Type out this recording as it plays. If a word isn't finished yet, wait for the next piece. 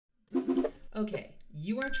Okay,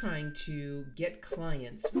 you are trying to get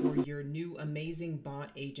clients for your new amazing bot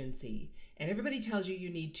agency, and everybody tells you you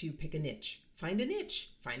need to pick a niche. Find a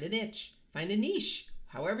niche, find a niche, find a niche,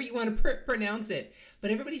 however you want to pronounce it.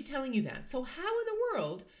 But everybody's telling you that. So, how in the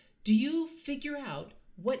world do you figure out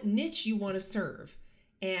what niche you want to serve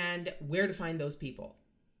and where to find those people?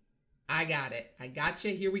 I got it. I gotcha.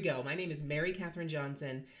 Here we go. My name is Mary Catherine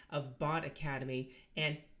Johnson of Bot Academy,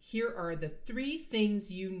 and here are the 3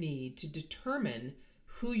 things you need to determine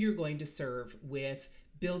who you're going to serve with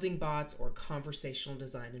building bots or conversational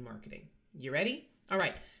design and marketing. You ready? All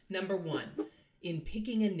right. Number 1, in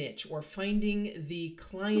picking a niche or finding the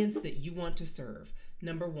clients that you want to serve,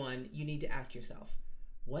 number 1, you need to ask yourself,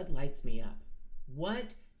 what lights me up?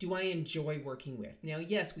 What do I enjoy working with? Now,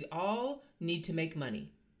 yes, we all need to make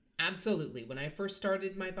money. Absolutely. When I first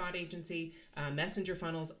started my bot agency, Messenger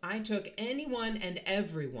Funnels, I took anyone and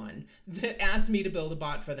everyone that asked me to build a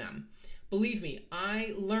bot for them. Believe me,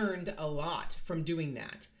 I learned a lot from doing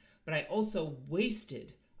that, but I also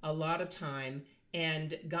wasted a lot of time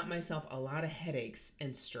and got myself a lot of headaches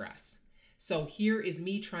and stress. So here is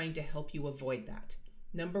me trying to help you avoid that.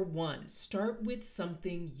 Number 1, start with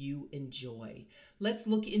something you enjoy. Let's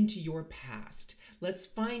look into your past. Let's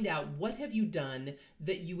find out, what have you done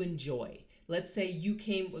that you enjoy? Let's say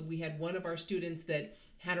we had one of our students that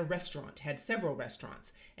had a restaurant, had several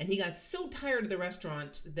restaurants, and he got so tired of the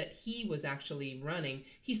restaurant that he was actually running,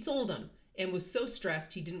 he sold them and was so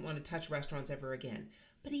stressed he didn't want to touch restaurants ever again.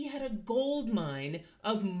 But he had a gold mine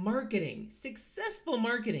of marketing, successful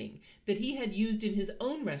marketing, that he had used in his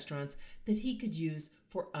own restaurants that he could use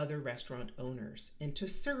for other restaurant owners and to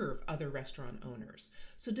serve other restaurant owners.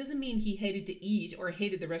 So it doesn't mean he hated to eat or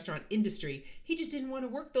hated the restaurant industry. He just didn't want to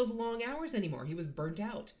work those long hours anymore. He was burnt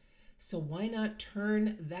out. So why not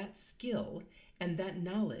turn that skill and that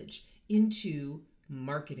knowledge into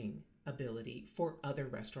marketing ability for other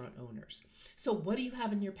restaurant owners? So what do you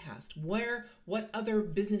have in your past? What other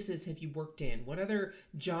businesses have you worked in? What other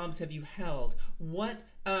jobs have you held? What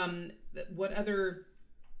other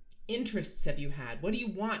interests have you had? What do you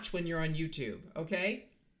watch when you're on YouTube? Okay?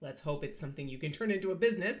 Let's hope it's something you can turn into a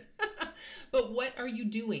business. But what are you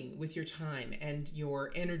doing with your time and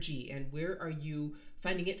your energy, and where are you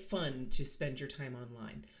finding it fun to spend your time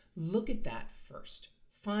online? Look at that first.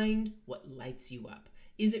 Find what lights you up.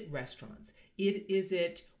 Is it restaurants? Is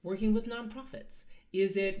it working with nonprofits?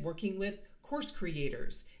 Is it working with course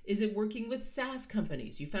creators? Is it working with SaaS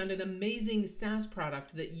companies? You found an amazing SaaS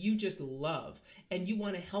product that you just love and you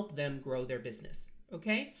want to help them grow their business.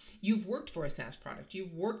 Okay? You've worked for a SaaS product.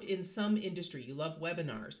 You've worked in some industry. You love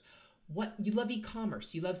webinars. You love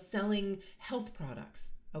e-commerce. You love selling health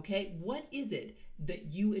products. Okay? What is it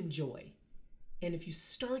that you enjoy? And if you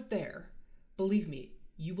start there, believe me,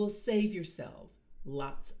 you will save yourself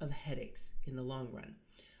lots of headaches in the long run.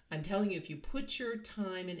 I'm telling you, if you put your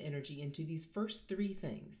time and energy into these first 3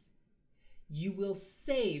 things, you will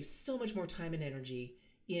save so much more time and energy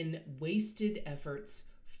in wasted efforts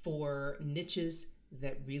for niches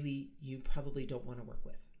that really you probably don't want to work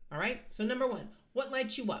with. All right? So number 1, what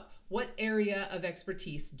lights you up? What area of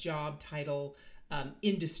expertise, job, title,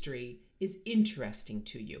 industry is interesting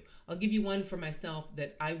to you? I'll give you one for myself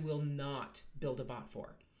that I will not build a bot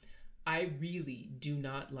for. I really do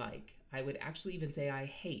not like, I would actually even say I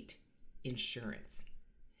hate, insurance.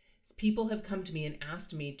 People have come to me and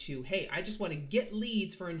asked me to, hey, I just want to get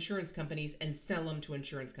leads for insurance companies and sell them to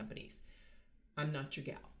insurance companies. I'm not your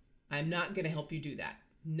gal. I'm not going to help you do that.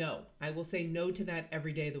 No, I will say no to that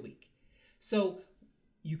every day of the week. So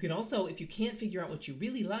you can also, if you can't figure out what you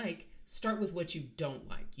really like, start with what you don't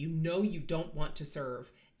like. You know you don't want to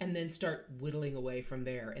serve, and then start whittling away from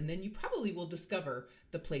there. And then you probably will discover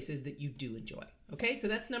the places that you do enjoy. Okay, so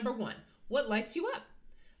that's number 1. What lights you up?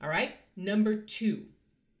 All right, number 2.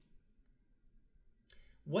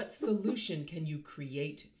 What solution can you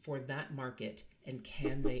create for that market, and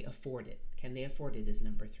can they afford it? Can they afford it is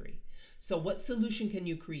number 3. So what solution can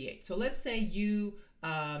you create? So let's say you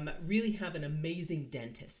really have an amazing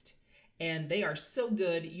dentist, and they are so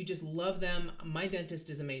good, you just love them. My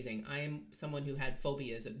dentist is amazing. I am someone who had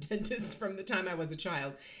phobias of dentists from the time I was a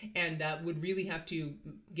child, and would really have to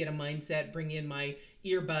get a mindset, bring in my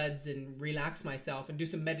earbuds and relax myself and do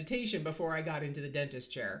some meditation before I got into the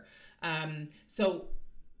dentist chair. So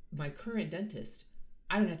my current dentist,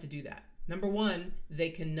 I don't have to do that. Number 1, they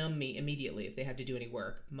can numb me immediately if they have to do any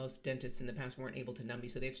work. Most dentists in the past weren't able to numb me,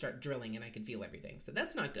 so they'd start drilling and I could feel everything. So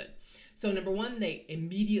that's not good. So number 1, they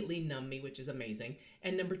immediately numb me, which is amazing.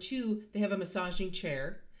 And number 2, they have a massaging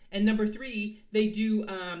chair And number three, they do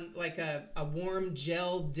like a warm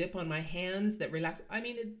gel dip on my hands that relax. I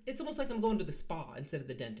mean, it's almost like I'm going to the spa instead of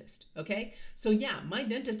the dentist. Okay. So yeah, my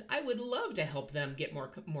dentist, I would love to help them get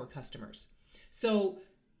more customers. So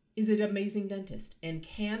is it amazing dentist? And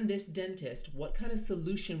can this dentist, what kind of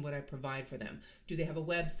solution would I provide for them? Do they have a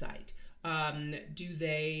website? Do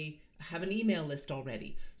they have an email list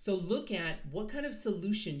already? So look at what kind of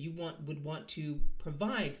solution you would want to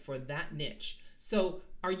provide for that niche. So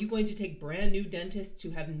are you going to take brand new dentists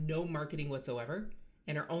who have no marketing whatsoever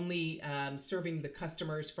and are only serving the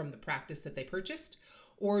customers from the practice that they purchased?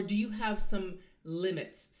 Or do you have some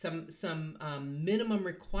limits, some minimum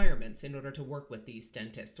requirements in order to work with these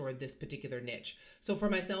dentists or this particular niche? So for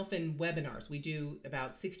myself in webinars, we do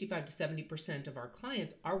about 65 to 70% of our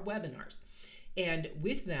clients are webinars. And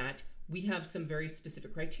with that, we have some very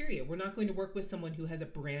specific criteria. We're not going to work with someone who has a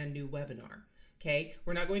brand new webinar. Okay,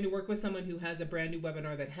 we're not going to work with someone who has a brand new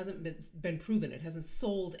webinar that hasn't been proven, it hasn't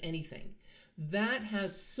sold anything. That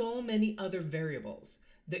has so many other variables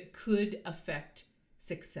that could affect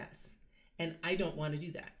success. And I don't want to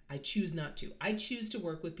do that. I choose not to. I choose to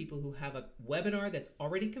work with people who have a webinar that's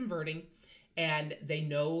already converting and they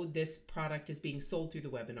know this product is being sold through the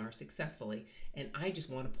webinar successfully. And I just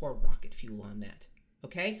want to pour rocket fuel on that.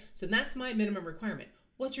 Okay, so that's my minimum requirement.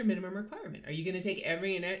 What's your minimum requirement? Are you going to take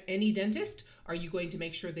any dentist? Are you going to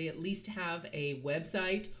make sure they at least have a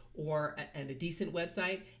website and a decent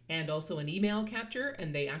website and also an email capture,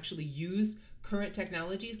 and they actually use current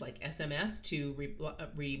technologies like SMS to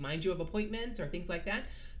remind you of appointments or things like that?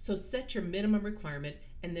 So set your minimum requirement,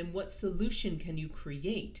 and then what solution can you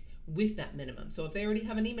create with that minimum? So if they already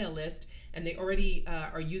have an email list and they already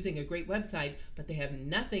are using a great website, but they have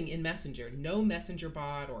nothing in Messenger, no Messenger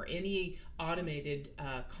bot or any automated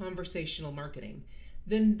conversational marketing,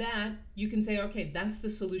 then that you can say, okay, that's the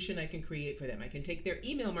solution I can create for them. I can take their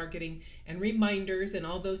email marketing and reminders and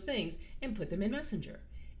all those things and put them in Messenger.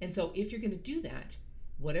 And so if you're going to do that,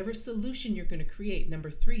 whatever solution you're going to create, number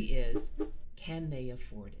three is, can they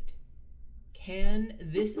afford it? Can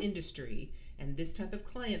this industry and this type of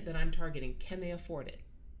client that I'm targeting, can they afford it?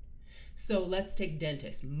 So let's take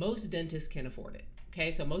dentists. Most dentists can afford it.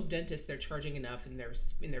 Okay, so most dentists, they're charging enough in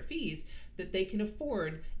their fees that they can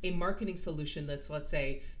afford a marketing solution that's, let's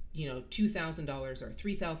say, $2,000 or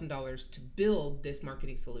 $3,000 to build this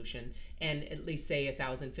marketing solution, and at least say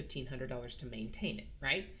 $1,000, $1,500 to maintain it,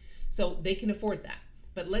 right? So they can afford that.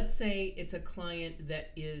 But let's say it's a client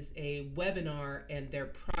that is a webinar and their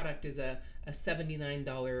product is a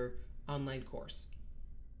 $79 online course.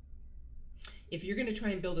 If you're going to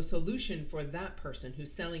try and build a solution for that person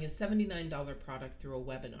who's selling a $79 product through a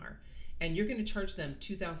webinar, and you're going to charge them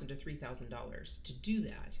 $2,000 to $3,000 to do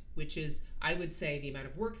that, which is, I would say, the amount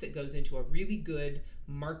of work that goes into a really good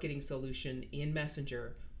marketing solution in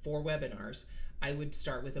Messenger for webinars, I would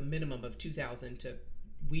start with a minimum of $2,000 to,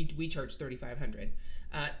 we charge $3,500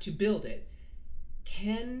 to build it.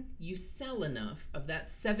 Can you sell enough of that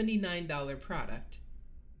 $79 product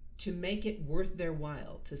to make it worth their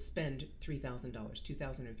while to spend $3,000,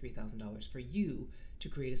 $2,000 or $3,000 for you to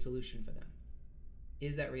create a solution for them?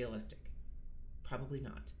 Is that realistic? Probably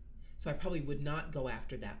not. So I probably would not go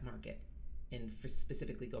after that market and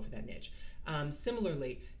specifically go for that niche.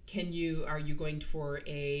 Similarly, are you going for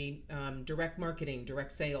a direct marketing,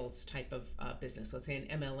 direct sales type of business, let's say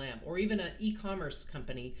an MLM, or even an e-commerce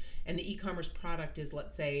company, and the e-commerce product is,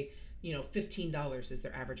 let's say, $15 is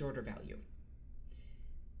their average order value.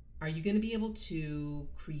 Are you going to be able to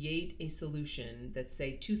create a solution that's,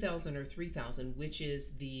 say, $2,000 or $3,000, which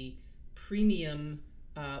is the premium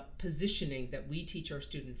positioning that we teach our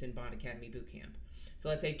students in Bot Academy Bootcamp? So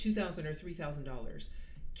let's say $2,000 or $3,000.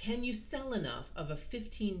 Can you sell enough of a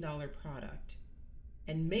 $15 product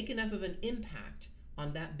and make enough of an impact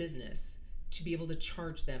on that business to be able to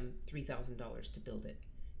charge them $3,000 to build it?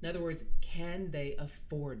 In other words, can they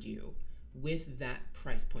afford you with that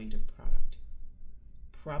price point of product?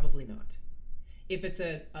 Probably not. If it's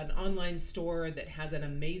an online store that has an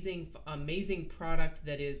amazing product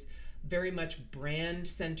that is very much brand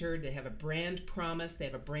centered, they have a brand promise, they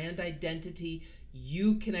have a brand identity,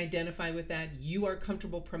 you can identify with that, you are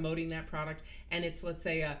comfortable promoting that product, and it's, let's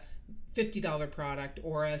say, a $50 product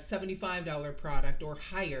or a $75 product or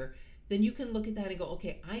higher, then you can look at that and go,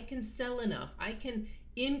 okay, I can sell enough, I can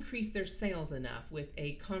increase their sales enough with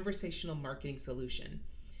a conversational marketing solution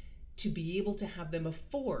to be able to have them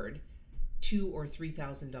afford $2,000 or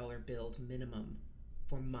 $3,000 build minimum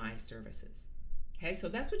for my services. Okay, so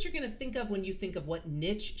that's what you're going to think of when you think of what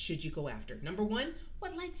niche should you go after. Number one,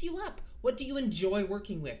 what lights you up? What do you enjoy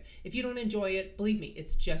working with? If you don't enjoy it, believe me,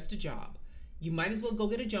 it's just a job. You might as well go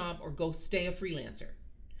get a job or go stay a freelancer.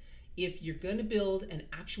 if you're going to build an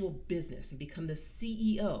actual business and become the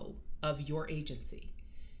CEO of your agency,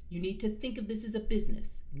 you need to think of this as a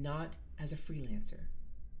business, not as a freelancer.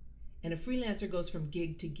 And a freelancer goes from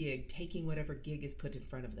gig to gig, taking whatever gig is put in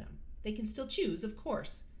front of them. They can still choose, of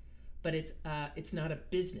course, but it's not a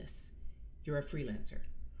business. You're a freelancer.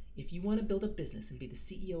 If you want to build a business and be the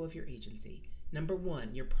CEO of your agency, number one,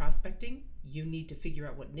 you're prospecting. You need to figure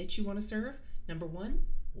out what niche you want to serve. Number one,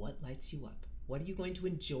 what lights you up? What are you going to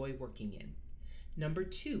enjoy working in? Number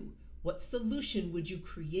two, what solution would you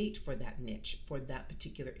create for that niche, for that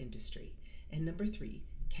particular industry? And number three,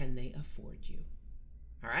 can they afford you?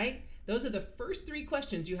 All right? Those are the first three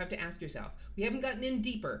questions you have to ask yourself. We haven't gotten in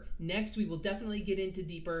deeper. Next, we will definitely get into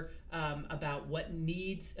deeper about what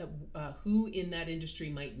needs, who in that industry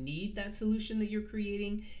might need that solution that you're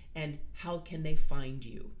creating, and how can they find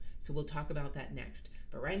you. So we'll talk about that next.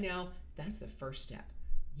 But right now, that's the first step.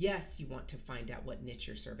 Yes, you want to find out what niche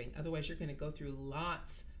you're serving. Otherwise, you're going to go through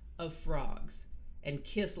lots of frogs and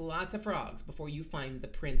kiss lots of frogs before you find the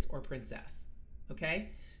prince or princess. Okay?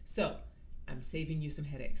 So, I'm saving you some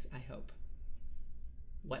headaches, I hope.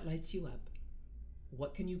 What lights you up?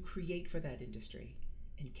 What can you create for that industry?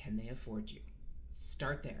 And can they afford you?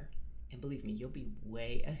 Start there. And believe me, you'll be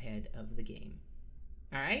way ahead of the game.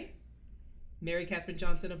 All right? Mary Catherine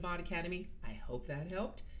Johnson of Bot Academy. I hope that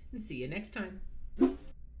helped. And see you next time.